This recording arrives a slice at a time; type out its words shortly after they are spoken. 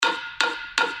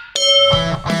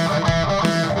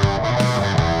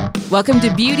Welcome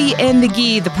to Beauty and the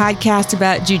Gi, the podcast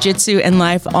about jiu-jitsu and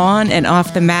life on and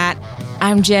off the mat.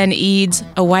 I'm Jen Eads,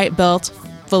 a white belt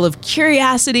full of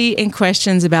curiosity and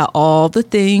questions about all the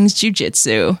things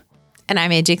jiu-jitsu. And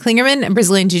I'm AJ Klingerman, a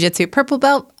Brazilian Jiu-Jitsu purple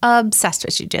belt, obsessed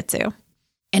with Jiu-Jitsu.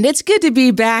 And it's good to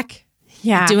be back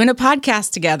Yeah. doing a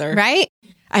podcast together. Right?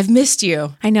 I've missed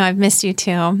you. I know, I've missed you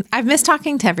too. I've missed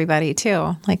talking to everybody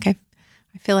too. Like I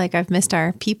feel like I've missed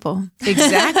our people.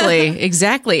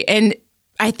 Exactly. And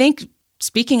I think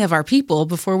speaking of our people,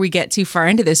 before we get too far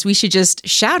into this, we should just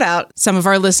shout out some of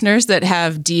our listeners that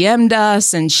have DM'd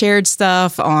us and shared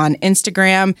stuff on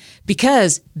Instagram,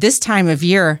 because this time of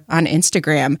year on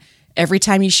Instagram, every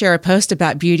time you share a post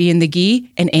about Beauty and the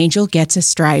Gi, an angel gets a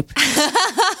stripe.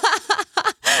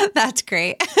 That's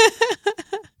great.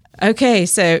 Okay,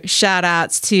 so shout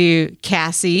outs to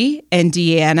Cassie and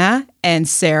Deanna and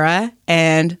Sarah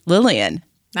and Lillian.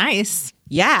 Nice.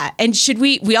 Yeah. And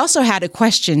we also had a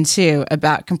question too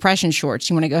about compression shorts.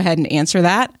 You want to go ahead and answer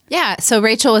that? Yeah. So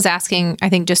Rachel was asking, I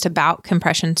think, just about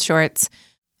compression shorts.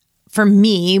 For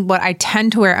me, what I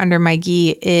tend to wear under my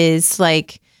gi is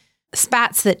like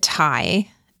spats that tie.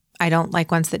 I don't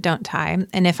like ones that don't tie.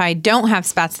 And if I don't have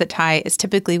spats that tie, it's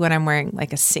typically when I'm wearing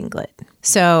like a singlet.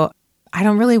 So I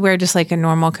don't really wear just like a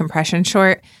normal compression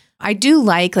short. I do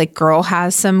like Girl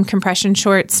has some compression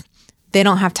shorts. They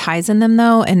don't have ties in them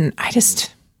though, and I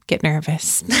just get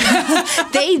nervous.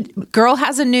 Girl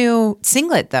has a new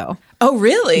singlet though. Oh,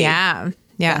 really? Yeah.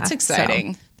 That's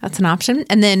exciting. So that's an option.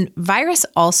 And then Virus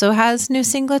also has new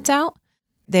singlets out.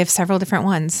 They have several different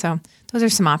ones. So those are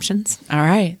some options. All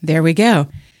right, there we go.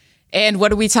 And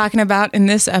what are we talking about in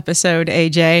this episode,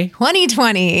 AJ?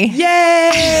 2020. Yay!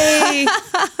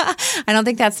 I don't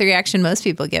think that's the reaction most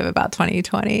people give about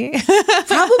 2020.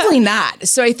 Probably not.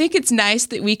 So I think it's nice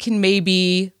that we can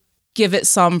maybe give it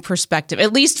some perspective,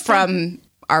 at least from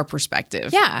our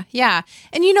perspective. Yeah.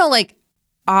 And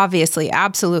obviously,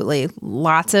 absolutely,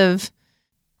 lots of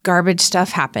garbage stuff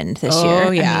happened this year.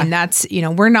 Oh, yeah. I mean, that's,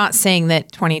 we're not saying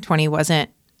that 2020 wasn't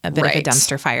a bit of a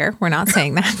dumpster fire. We're not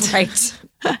saying that. Right.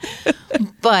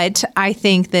 But I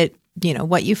think that,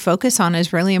 what you focus on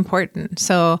is really important.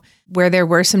 So where there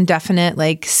were some definite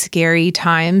scary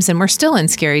times, and we're still in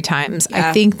scary times, Yeah.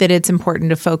 I think that it's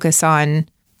important to focus on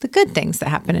the good things that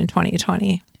happened in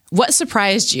 2020. What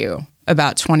surprised you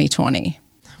about 2020?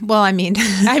 Well, I mean,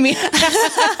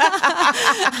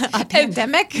 a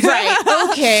pandemic. Right.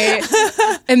 Okay.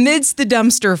 Amidst the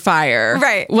dumpster fire.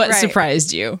 Right. What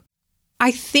surprised you?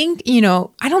 I think, I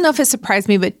don't know if it surprised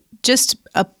me, but just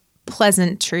a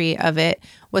pleasantry of it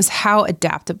was how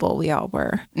adaptable we all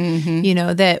were.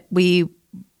 Mm-hmm. That we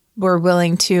were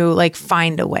willing to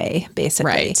find a way,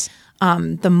 basically. Right.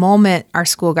 The moment our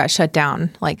school got shut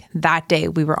down, that day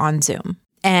we were on Zoom.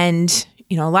 And,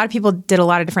 a lot of people did a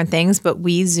lot of different things, but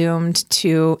we Zoomed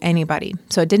to anybody.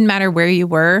 So it didn't matter where you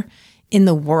were in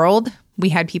the world, we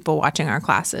had people watching our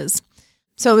classes.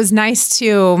 So it was nice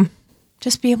to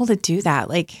just be able to do that,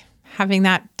 having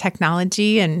that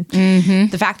technology and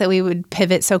the fact that we would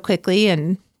pivot so quickly.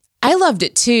 And I loved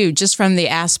it too, just from the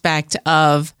aspect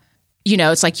of,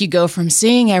 it's like you go from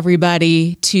seeing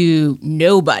everybody to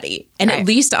nobody. And Right. at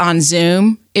least on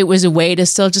Zoom, it was a way to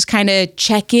still just kind of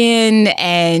check in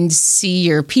and see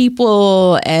your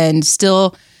people and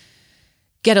still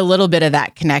get a little bit of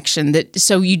that connection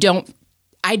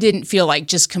I didn't feel like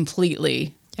just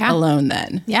completely alone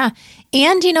then. yeah.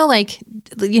 And,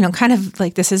 kind of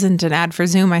this isn't an ad for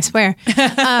Zoom, I swear.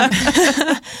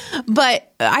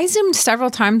 But I Zoomed several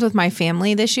times with my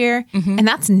family this year, and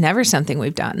that's never something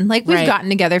we've done. We've Right. gotten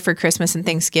together for Christmas and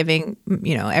Thanksgiving,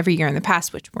 every year in the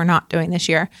past, which we're not doing this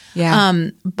year. Yeah.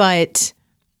 But,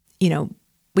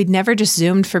 we'd never just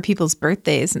Zoomed for people's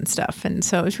birthdays and stuff. And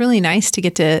so it was really nice to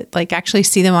get to actually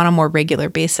see them on a more regular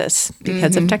basis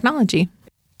because of technology.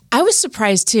 I was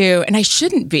surprised too, and I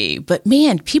shouldn't be, but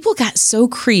man, people got so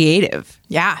creative.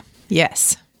 Yeah.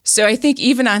 Yes. So I think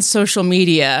even on social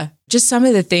media, just some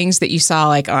of the things that you saw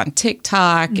on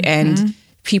TikTok and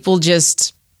people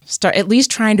just start at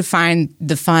least trying to find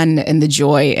the fun and the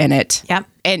joy in it. Yep.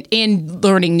 And in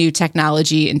learning new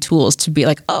technology and tools to be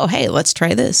oh, hey, let's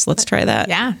try this. Let's try that.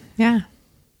 Yeah. Yeah.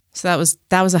 So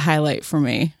that was a highlight for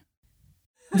me.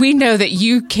 We know that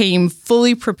you came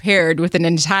fully prepared with an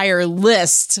entire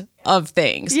list of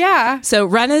things. Yeah. So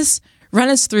run us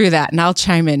through that and I'll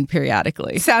chime in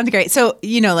periodically. Sounds great. So,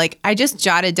 I just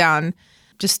jotted down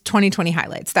just 2020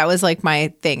 highlights. That was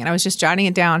my thing. And I was just jotting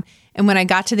it down. And when I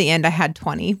got to the end, I had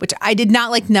 20, which I did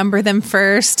not number them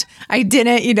first. I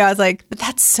didn't, I was but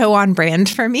that's so on brand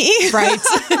for me. Right.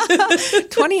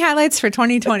 20 highlights for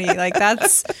 2020.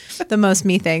 That's the most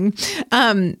me thing.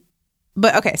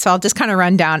 But okay, so I'll just kind of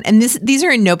run down. And these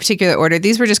are in no particular order.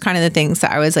 These were just kind of the things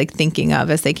that I was like thinking of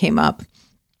as they came up.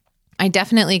 I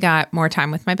definitely got more time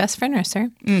with my best friend,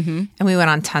 Risser. And we went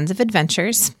on tons of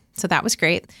adventures. So that was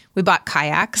great. We bought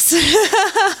kayaks.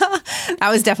 That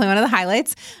was definitely one of the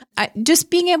highlights.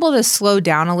 Just being able to slow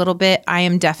down a little bit. I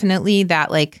am definitely that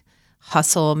like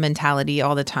hustle mentality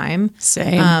all the time.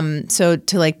 Same. So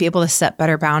to like be able to set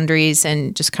better boundaries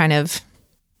and just kind of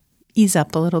ease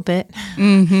up a little bit.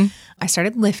 I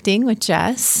started lifting with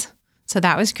Jess. So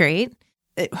that was great.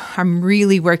 I'm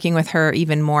really working with her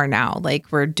even more now.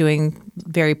 Like we're doing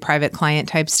very private client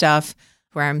type stuff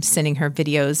where I'm sending her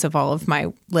videos of all of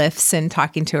my lifts and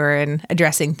talking to her and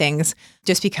addressing things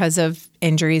just because of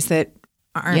injuries that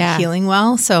aren't healing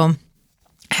well. So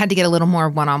I had to get a little more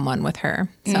one-on-one with her.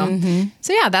 So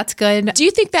yeah, that's good. Do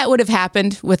you think that would have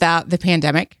happened without the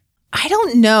pandemic? I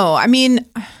don't know. I mean,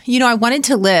 I wanted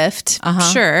to lift,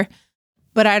 sure.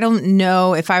 But I don't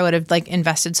know if I would have like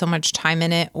invested so much time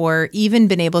in it or even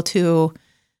been able to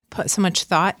put so much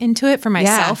thought into it for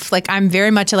myself. Like I'm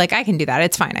very much like, I can do that.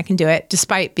 It's fine. I can do it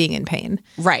despite being in pain.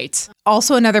 Right.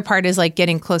 Also, another part is like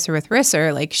getting closer with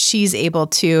Risser. Like she's able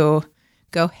to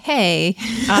go, hey,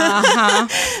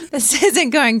 this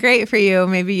isn't going great for you.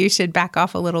 Maybe you should back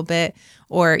off a little bit.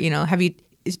 Or,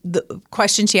 the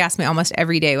question she asks me almost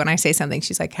every day when I say something,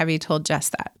 she's like, have you told Jess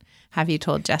that? Have you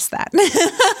told Jess that?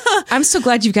 I'm so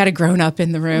glad you've got a grown up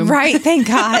in the room. Right. Thank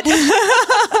God.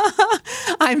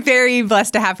 I'm very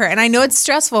blessed to have her. And I know it's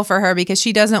stressful for her because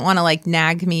she doesn't want to like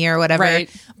nag me or whatever. Right.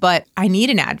 But I need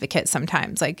an advocate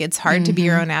sometimes. Like it's hard to be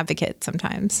your own advocate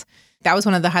sometimes. That was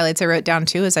one of the highlights I wrote down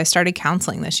too, is I started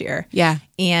counseling this year. Yeah.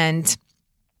 And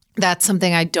that's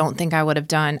something I don't think I would have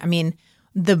done. I mean,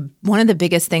 one of the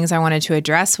biggest things I wanted to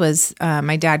address was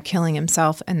my dad killing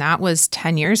himself, and that was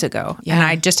 10 years ago. Yeah. And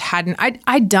I just hadn't.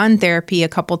 I'd done therapy a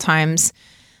couple times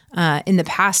in the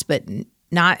past, but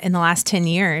not in the last 10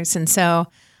 years. And so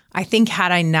I think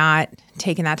had I not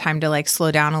taken that time to like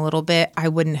slow down a little bit, I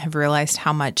wouldn't have realized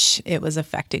how much it was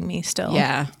affecting me still.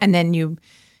 Yeah. And then you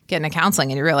get into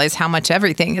counseling and you realize how much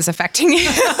everything is affecting you.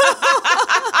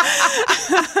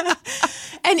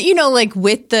 And, like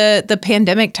with the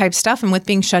pandemic type stuff and with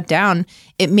being shut down,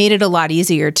 it made it a lot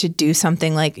easier to do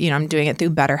something like, I'm doing it through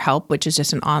BetterHelp, which is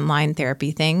just an online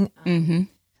therapy thing.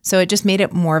 So it just made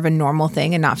it more of a normal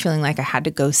thing and not feeling like I had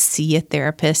to go see a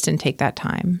therapist and take that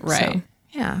time. Right. So,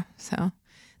 yeah. So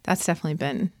that's definitely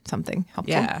been something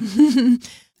helpful. Yeah.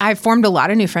 I've formed a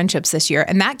lot of new friendships this year,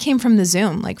 and that came from the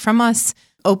Zoom, like from us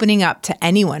opening up to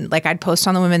anyone. Like I'd post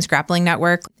on the Women's Grappling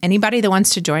Network, anybody that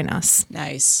wants to join us.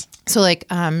 Nice. So like,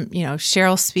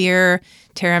 Cheryl Spear,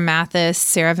 Tara Mathis,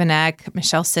 Sarah Vanek,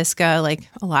 Michelle Siska, like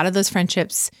a lot of those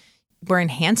friendships were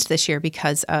enhanced this year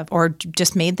because of, or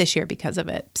just made this year because of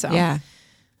it. So yeah.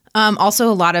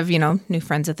 Also a lot of, new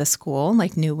friends at the school,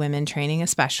 like new women training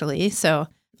especially. So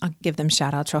I'll give them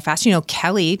shout outs real fast.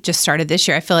 Kelly just started this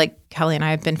year. I feel like Kelly and I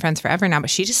have been friends forever now,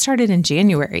 but she just started in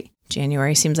January.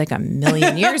 January seems like a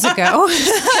million years ago.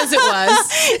 As it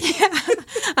was. Yeah.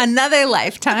 Another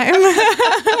lifetime.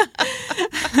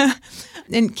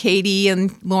 And Katie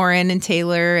and Lauren and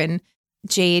Taylor and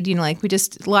Jade, we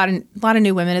just a lot of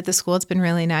new women at the school. It's been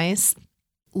really nice.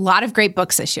 A lot of great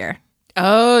books this year.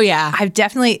 Oh yeah. I've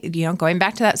definitely, going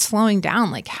back to that slowing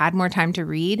down, like had more time to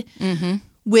read.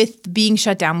 With being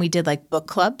shut down, we did like book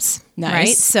clubs. Nice.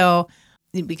 Right? So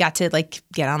we got to like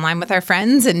get online with our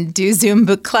friends and do Zoom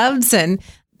book clubs and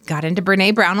got into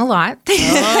Brene Brown a lot.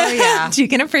 Oh, yeah. Which you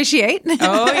can appreciate.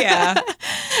 Oh, yeah.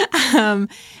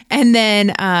 And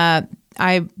then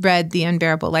I read The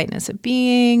Unbearable Lightness of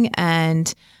Being.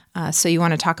 And so you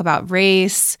want to talk about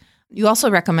race. You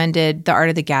also recommended The Art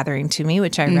of the Gathering to me,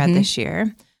 which I read this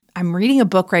year. I'm reading a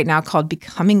book right now called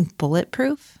Becoming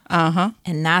Bulletproof.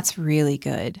 And that's really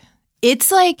good.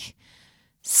 It's like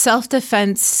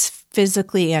self-defense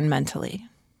physically and mentally.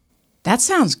 That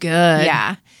sounds good.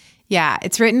 Yeah. Yeah.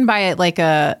 It's written by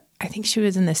I think she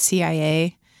was in the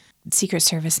CIA, Secret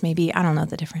Service maybe. I don't know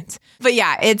the difference. But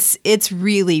yeah, it's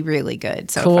really, really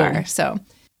good so far. So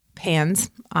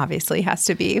PANS obviously has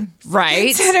to be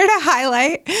considered a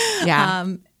highlight.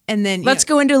 Yeah. And then let's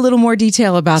go into a little more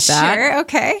detail about that. Sure.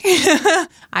 Okay.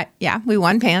 We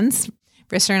won PANS.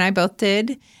 Risser and I both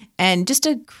did. And just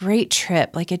a great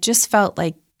trip. Like it just felt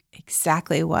like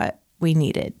exactly what we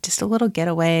needed. Just a little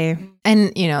getaway.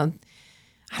 And,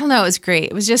 I don't know. It was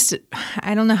great. It was just,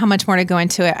 I don't know how much more to go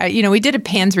into it. We did a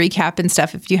PANS recap and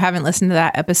stuff. If you haven't listened to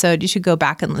that episode, you should go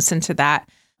back and listen to that.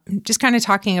 Just kind of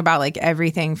talking about like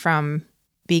everything from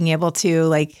being able to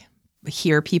like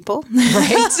hear people,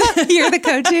 Right? hear the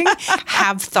coaching,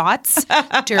 have thoughts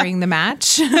during the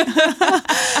match.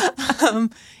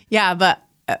 But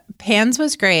Pans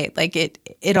was great. Like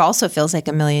it also feels like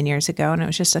a million years ago, and it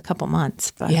was just a couple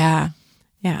months. But Yeah.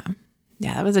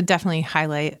 That was a definitely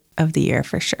highlight of the year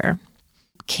for sure.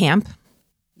 Camp.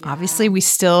 Obviously, we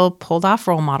still pulled off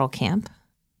role model camp,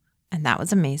 and that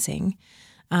was amazing.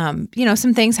 Some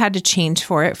things had to change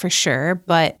for it for sure,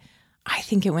 but I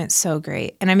think it went so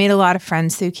great. And I made a lot of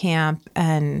friends through camp,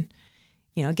 and,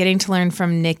 getting to learn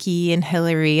from Nikki and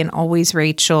Hillary and always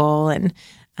Rachel and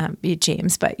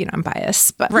James, but, I'm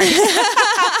biased. But, right.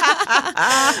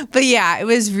 But yeah, it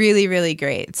was really, really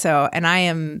great. So, and I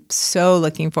am so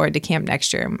looking forward to camp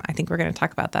next year. I think we're going to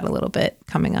talk about that a little bit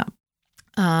coming up.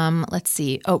 Let's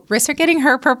see. Oh, Risser getting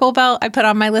her purple belt. I put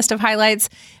on my list of highlights.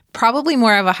 Probably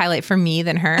more of a highlight for me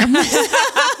than her.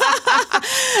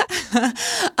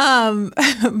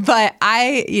 But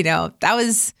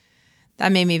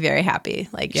that made me very happy.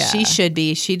 Like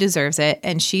she deserves it.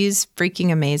 And she's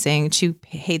freaking amazing. She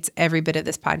hates every bit of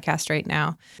this podcast right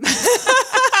now.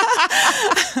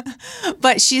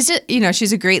 But she's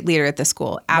a great leader at the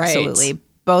school. Absolutely. Right.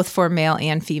 Both for male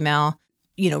and female.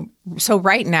 So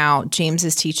right now, James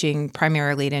is teaching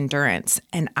primarily at endurance,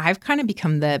 and I've kind of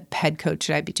become the head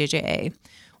coach at IBJJA,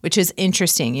 which is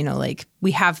interesting. Like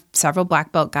we have several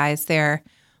black belt guys there,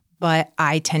 but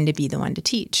I tend to be the one to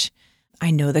teach.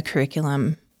 I know the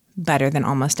curriculum better than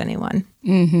almost anyone,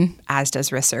 as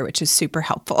does Risser, which is super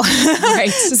helpful.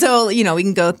 Right. So, we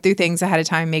can go through things ahead of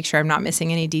time, make sure I'm not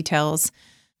missing any details.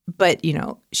 But,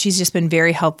 she's just been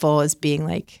very helpful as being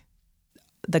like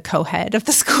the co-head of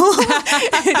the school.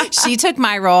 She took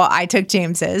my role. I took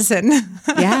James's. And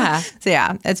yeah. So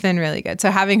yeah, it's been really good. So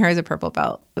having her as a purple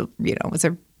belt, was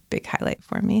a big highlight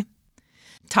for me.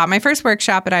 Taught my first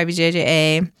workshop at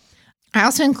IBJJA. I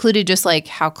also included just like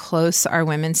how close our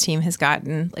women's team has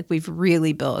gotten. Like we've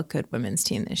really built a good women's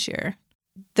team this year.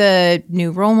 The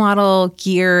new role model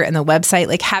gear and the website,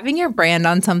 like having your brand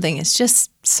on something is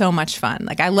just so much fun.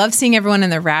 Like I love seeing everyone in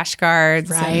their rash guards.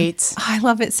 Right. I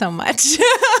love it so much.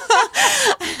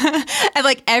 And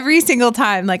like every single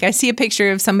time, like I see a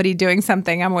picture of somebody doing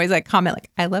something, I'm always like comment like,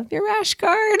 I love your rash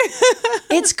guard.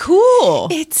 It's cool.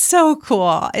 It's so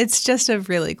cool. It's just a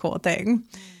really cool thing.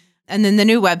 And then the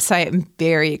new website I'm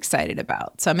very excited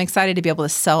about. So I'm excited to be able to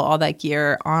sell all that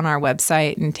gear on our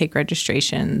website and take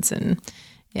registrations. And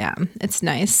yeah, it's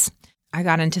nice. I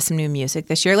got into some new music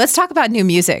this year. Let's talk about new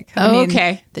music.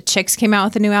 Okay. The Chicks came out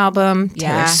with a new album.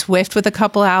 Yeah. Taylor Swift with a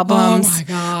couple albums. Oh my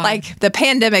God. Like the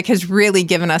pandemic has really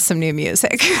given us some new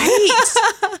music.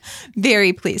 Right.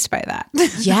 Very pleased by that.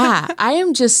 Yeah. I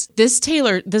am just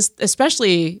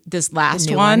especially this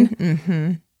last one.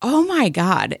 Mm-hmm. Oh my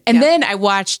God. And then I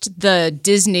watched that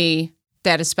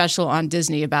is special on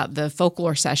Disney about the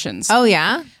folklore sessions. Oh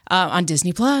yeah? On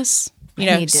Disney Plus.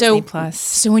 Disney Plus.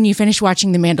 So when you finish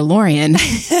watching The Mandalorian,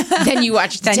 then you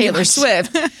watch Taylor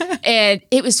Swift. And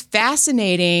it was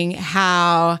fascinating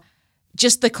how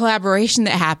just the collaboration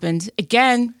that happened,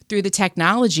 again, through the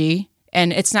technology.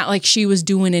 And it's not like she was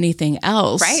doing anything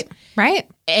else. Right.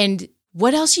 And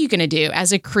what else are you going to do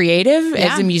as a creative,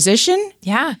 as a musician?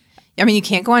 Yeah. I mean, you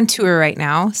can't go on tour right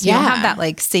now, so you don't have that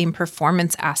like same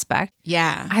performance aspect.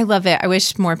 Yeah. I love it. I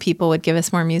wish more people would give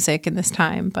us more music in this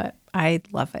time, but I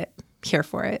love it. Here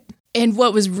for it. And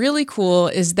what was really cool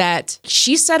is that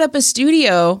she set up a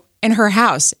studio in her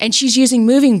house and she's using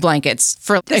moving blankets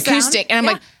for acoustic. And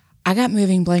I'm like, I got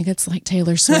moving blankets like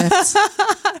Taylor Swift.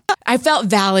 I felt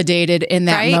validated in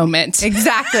that moment.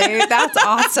 Exactly. That's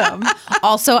awesome.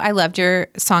 Also, I loved your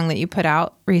song that you put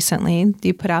out recently.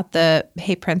 You put out the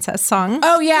Hey Princess song.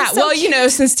 Oh, yeah. So well,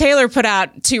 since Taylor put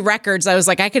out 2 records, I was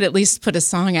like, I could at least put a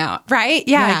song out. Right?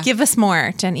 Yeah. Give us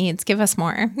more, Jen Eads. Give us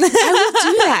more. I would do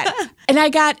that. And I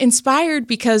got inspired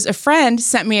because a friend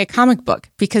sent me a comic book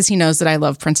because he knows that I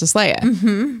love Princess Leia.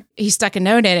 Mm-hmm. He stuck a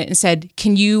note in it and said,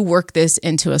 can you work this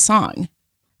into a song?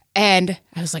 And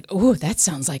I was like, oh, that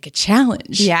sounds like a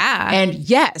challenge. Yeah. And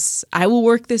yes, I will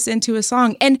work this into a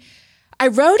song. And I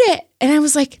wrote it and I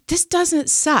was like, this doesn't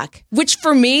suck, which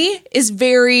for me is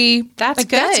very, that's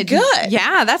good. That's good.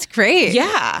 Yeah, that's great.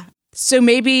 Yeah. So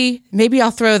maybe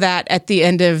I'll throw that at the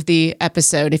end of the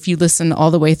episode. If you listen all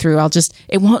the way through,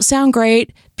 it won't sound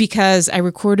great because I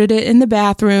recorded it in the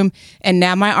bathroom and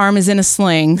now my arm is in a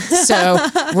sling. So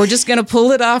we're just going to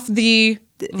pull it off the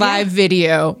live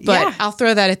video, but I'll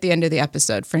throw that at the end of the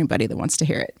episode for anybody that wants to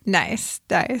hear it. Nice.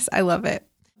 I love it.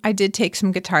 I did take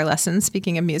some guitar lessons,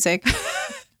 speaking of music.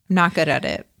 Not good at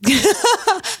it.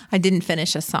 I didn't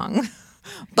finish a song,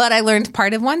 but I learned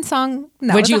part of one song.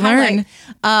 What'd you learn?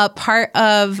 Part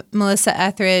of Melissa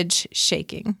Etheridge,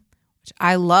 Shaking, much.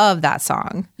 I love that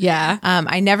song. Yeah.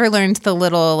 I never learned the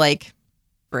little like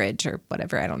bridge or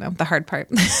whatever. I don't know. The hard part.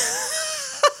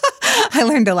 I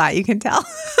learned a lot, you can tell.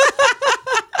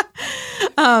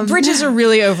 Bridges are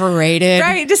really overrated.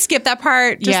 Right. Just skip that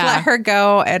part. Just let her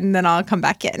go and then I'll come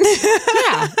back in.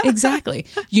 Yeah, exactly.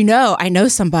 I know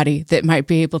somebody that might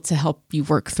be able to help you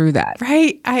work through that.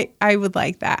 Right. I would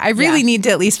like that. I really need to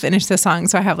at least finish the song.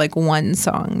 So I have like one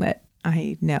song that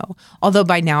I know. Although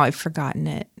by now I've forgotten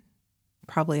it.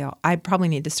 I probably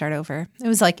need to start over. It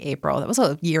was like April. That was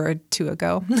a year or two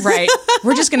ago. Right.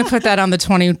 We're just going to put that on the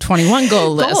 2021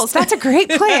 goal list. Goals. That's a great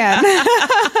plan.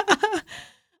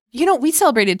 We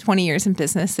celebrated 20 years in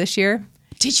business this year.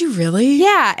 Did you really?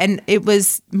 Yeah. And it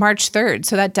was March 3rd.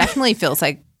 So that definitely feels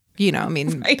like,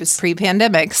 it was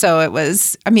pre-pandemic. So it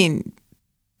was,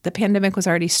 the pandemic was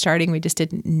already starting. We just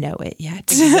didn't know it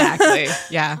yet. Exactly.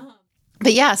 Yeah.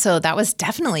 But yeah, so that was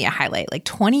definitely a highlight. Like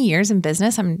 20 years in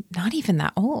business. I'm not even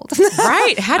that old.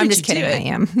 Right. How did I'm just you kidding. do it?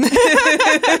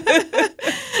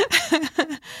 I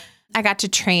am. I got to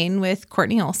train with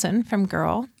Courtney Olson from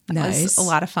Girl. That was a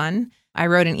lot of fun. I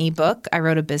wrote an ebook. I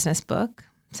wrote a business book.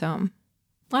 So a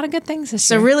lot of good things this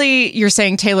year. So really, you're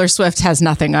saying Taylor Swift has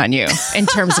nothing on you in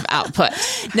terms of output?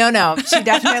 No, she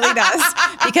definitely does.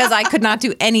 Because I could not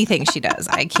do anything she does.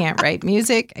 I can't write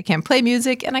music, I can't play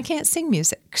music, and I can't sing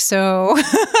music. So,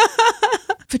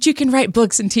 but you can write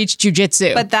books and teach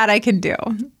jujitsu. But that I can do.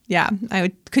 Yeah,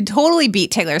 could totally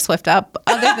beat Taylor Swift up.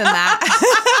 Other than that,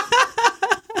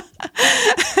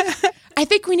 I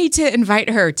think we need to invite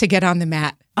her to get on the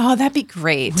mat. Oh, that'd be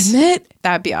great. Wouldn't it?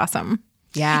 That'd be awesome.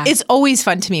 Yeah. It's always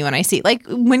fun to me when I see, like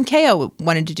when KO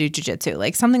wanted to do jiu-jitsu,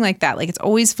 like something like that. Like it's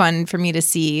always fun for me to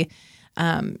see,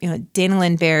 Dana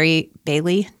Lynn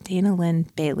Bailey,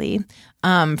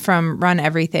 from Run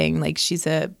Everything. Like she's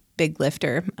a big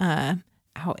lifter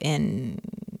out in,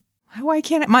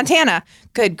 Montana.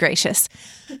 Good gracious.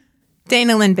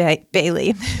 Dana Lynn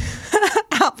Bailey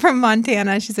out from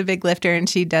Montana. She's a big lifter and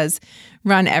she does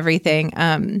Run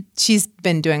Everything. She's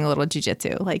been doing a little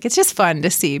jiu-jitsu. Like it's just fun to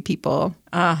see people.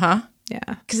 Uh-huh. Yeah.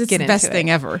 Because it's the best thing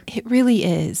ever. It really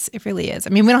is. It really is.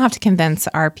 We don't have to convince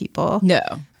our people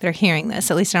that are hearing this.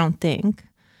 At least I don't think.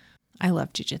 I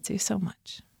love jiu-jitsu so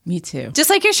much. Me too. Just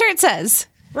like your shirt says.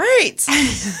 Right.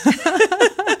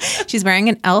 She's wearing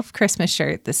an elf Christmas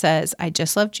shirt that says, I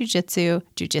just love jiu-jitsu.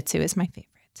 Jiu-jitsu is my favorite.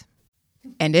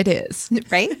 And it is.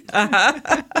 Right?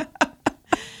 Uh-huh.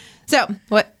 So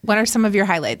what are some of your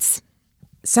highlights?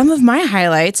 Some of my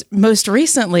highlights most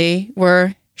recently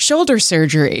were shoulder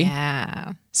surgery.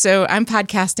 Yeah. So I'm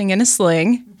podcasting in a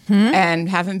sling and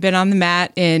haven't been on the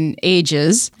mat in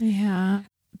ages. Yeah.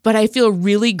 But I feel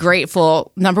really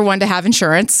grateful, number one, to have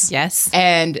insurance. Yes.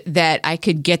 And that I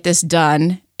could get this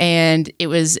done. And it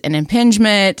was an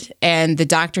impingement. And the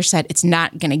doctor said it's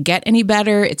not going to get any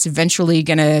better. It's eventually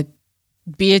going to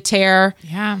be a tear.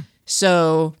 Yeah.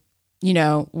 So,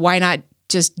 why not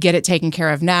just get it taken care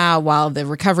of now while the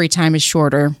recovery time is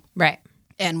shorter? Right.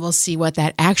 And we'll see what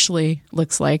that actually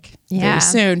looks like very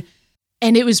soon.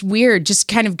 And it was weird, just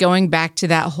kind of going back to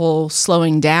that whole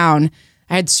slowing down.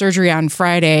 I had surgery on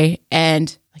Friday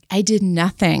and I did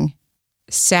nothing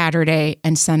Saturday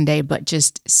and Sunday but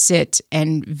just sit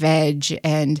and veg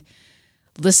and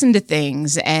listen to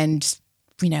things and,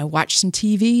 watch some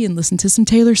TV and listen to some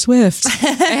Taylor Swift.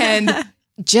 And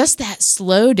just that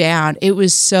slow down, it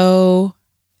was so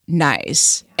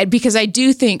nice. And because I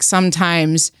do think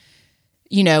sometimes,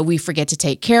 we forget to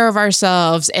take care of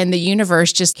ourselves and the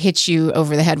universe just hits you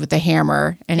over the head with a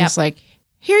hammer. And it's like,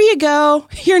 here you go.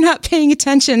 You're not paying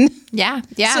attention. Yeah.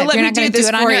 Yeah. So if you're not going to do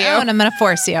it on your own, I'm going to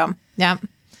force you. Yeah.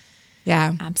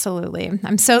 Yeah. Absolutely.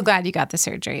 I'm so glad you got the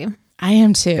surgery. I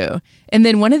am too. And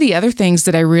then one of the other things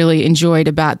that I really enjoyed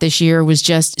about this year was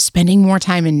just spending more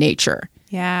time in nature.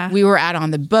 Yeah. We were out on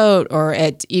the boat or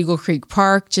at Eagle Creek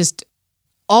Park just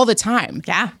all the time.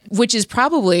 Yeah. Which is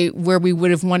probably where we would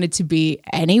have wanted to be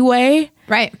anyway.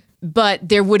 Right. But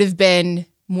there would have been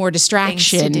more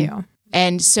distraction. Things to do.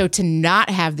 And so to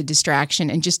not have the distraction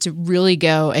and just to really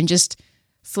go and just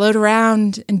float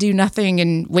around and do nothing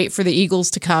and wait for the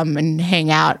eagles to come and hang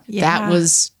out. Yeah.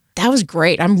 That was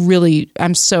great.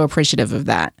 I'm so appreciative of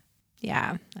that.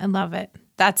 Yeah, I love it.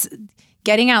 That's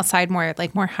getting outside more,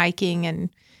 like more hiking and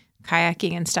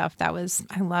kayaking and stuff. I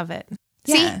love it.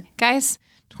 Yeah. See, guys,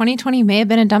 2020 may have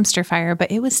been a dumpster fire,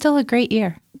 but it was still a great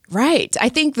year. Right. I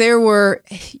think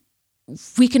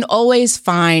we can always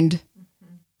find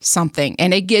something,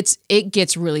 and it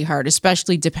gets really hard,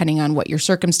 especially depending on what your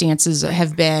circumstances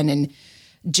have been and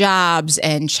jobs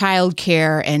and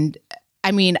childcare. And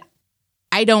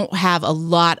I don't have a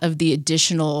lot of the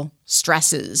additional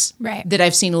stresses Right. that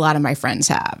I've seen a lot of my friends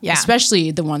have, Yeah.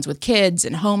 especially the ones with kids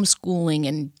and homeschooling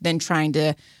and then trying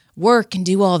to work and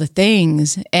do all the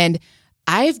things. And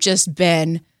I've just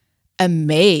been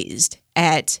amazed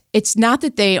at, it's not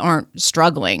that they aren't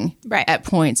struggling Right. at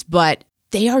points, but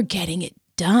they are getting it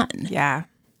done. Yeah.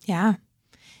 Yeah.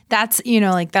 That's, you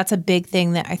know, like that's a big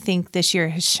thing that I think this year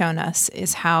has shown us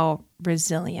is how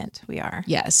resilient we are.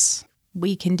 Yes.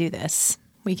 We can do this.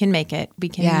 We can make it. We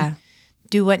can Yeah.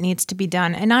 do what needs to be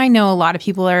done. And I know a lot of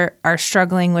people are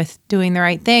struggling with doing the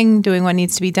right thing, doing what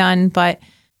needs to be done. But,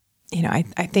 you know, I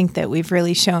think that we've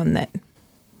really shown that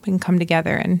we can come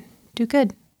together and do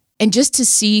good. And just to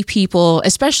see people,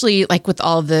 especially like with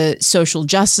all the social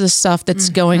justice stuff that's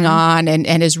going on and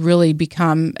has really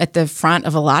become at the front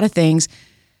of a lot of things,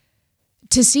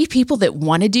 to see people that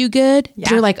want to do good,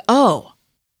 they're like, oh,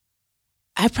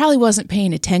 I probably wasn't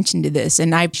paying attention to this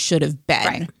and I should have been.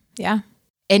 Right. Yeah.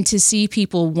 And to see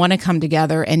people want to come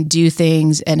together and do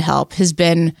things and help has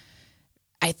been,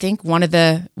 I think, one of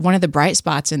the bright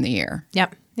spots in the year.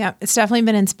 Yep. Yep. It's definitely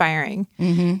been inspiring.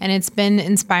 And it's been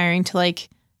inspiring to like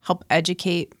help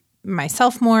educate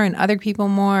myself more and other people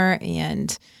more.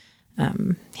 And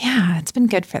yeah, it's been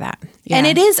good for that. Yeah. And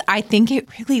it is, I think it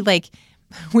really like,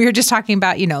 we were just talking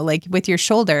about, you know, like with your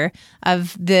shoulder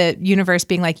of the universe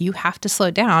being like, you have to slow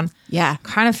down. Yeah.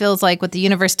 Kind of feels like what the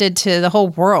universe did to the whole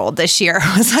world this year.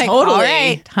 It was like, Totally. all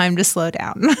right, time to slow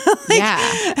down.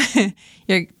 Yeah.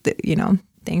 You know,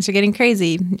 things are getting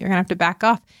crazy. You're going to have to back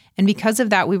off. And because of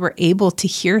that, we were able to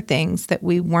hear things that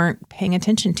we weren't paying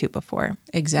attention to before.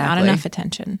 Exactly. Not enough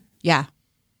attention. Yeah.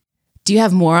 Do you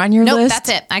have more on your Nope, list? that's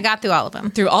it. I got through all of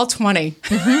them. Through all 20.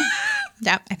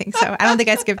 Yep, I think so. I don't think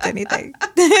I skipped anything.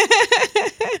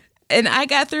 And I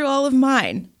got through all of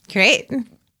mine. Great.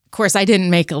 Of course, I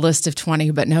didn't make a list of 20,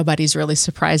 but nobody's really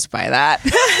surprised by that.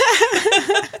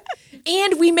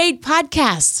 And we made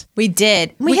podcasts. We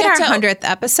did. We hit got our to- 100th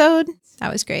episode.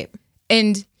 That was great.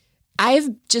 And I've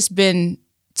just been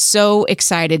so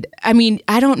excited. I mean,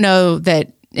 I don't know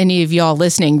that any of y'all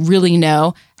listening really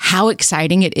know how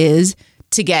exciting it is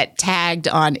to get tagged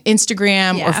on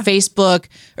Instagram or Yeah. Facebook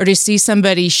or to see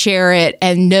somebody share it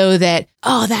and know that,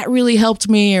 oh, that really helped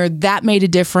me or that made a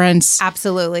difference.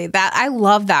 Absolutely. That I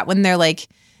love that when they're like,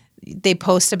 they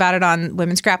post about it on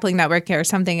Women's Grappling Network or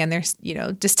something, and they're, you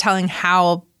know, just telling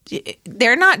how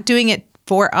they're not doing it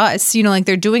for us, you know, like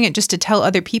they're doing it just to tell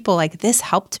other people, like, this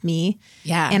helped me.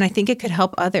 Yeah. And I think it could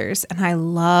help others. And I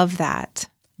love that.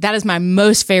 That is my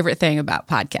most favorite thing about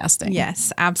podcasting.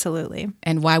 Yes, absolutely.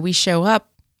 And why we show up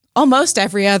almost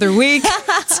every other week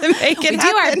to make it We do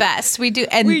happen. our best. We do.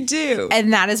 And We do.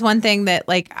 And that is one thing that,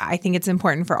 like, I think it's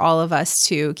important for all of us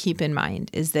to keep in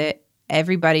mind is that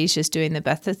everybody's just doing the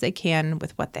best that they can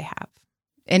with what they have.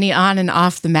 Any on and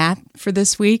off the mat for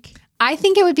this week? I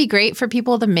think it would be great for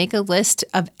people to make a list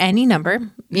of any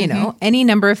number, you know, any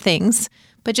number of things,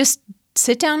 but just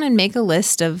sit down and make a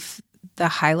list of the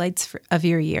highlights of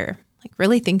your year. Like,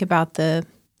 really think about the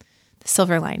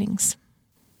silver linings.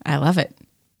 I love it.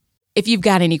 If you've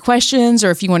got any questions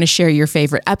or if you want to share your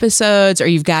favorite episodes or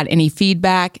you've got any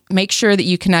feedback, make sure that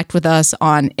you connect with us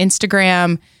on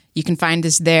Instagram. You can find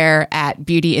us there at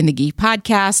Beauty in the Gi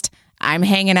Podcast. I'm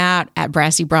hanging out at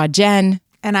Brassy Broad Jen.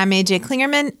 And I'm AJ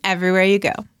Klingerman, everywhere you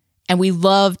go. And we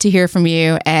love to hear from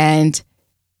you, and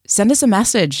send us a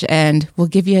message and we'll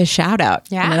give you a shout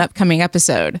out in an upcoming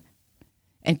episode.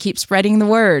 And keep spreading the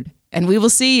word. And we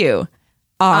will see you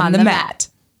on the mat.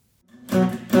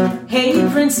 Hey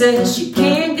princess, you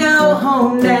can't go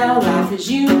home now. Life as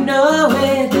you know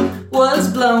it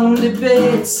was blown to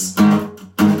bits.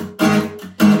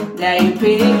 Now you're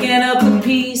picking up the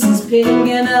pieces,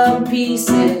 picking up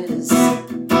pieces.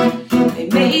 They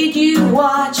made you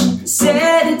watch and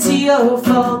said it's your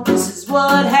fault. This is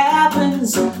what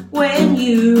happens when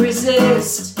you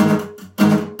resist.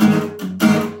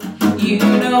 You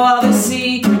know all the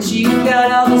secrets, you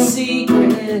got all the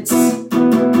secrets.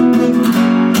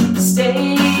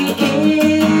 Stay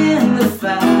in the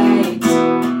fight.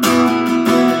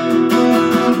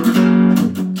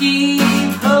 Keep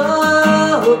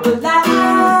hope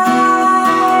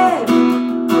alive.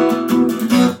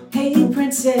 Hey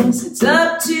princess, it's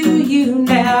up to you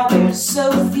now. There's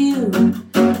so few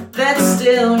that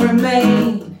still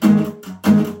remain.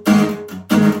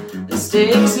 The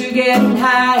stakes are getting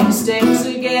higher, stakes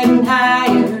are getting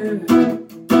higher.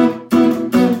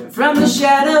 From the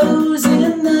shadows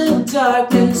in the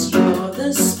darkness, you're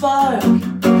the spark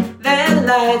that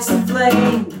lights the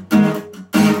flame.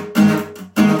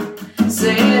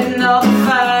 Setting all the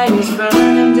fires,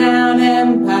 burning down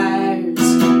empires.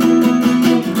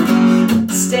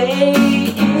 Stay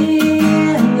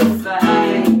in the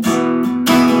fight.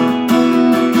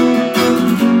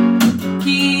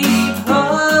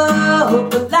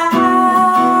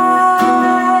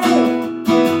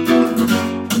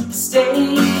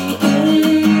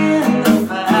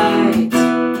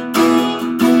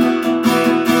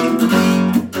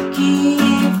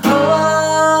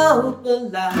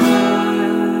 alive.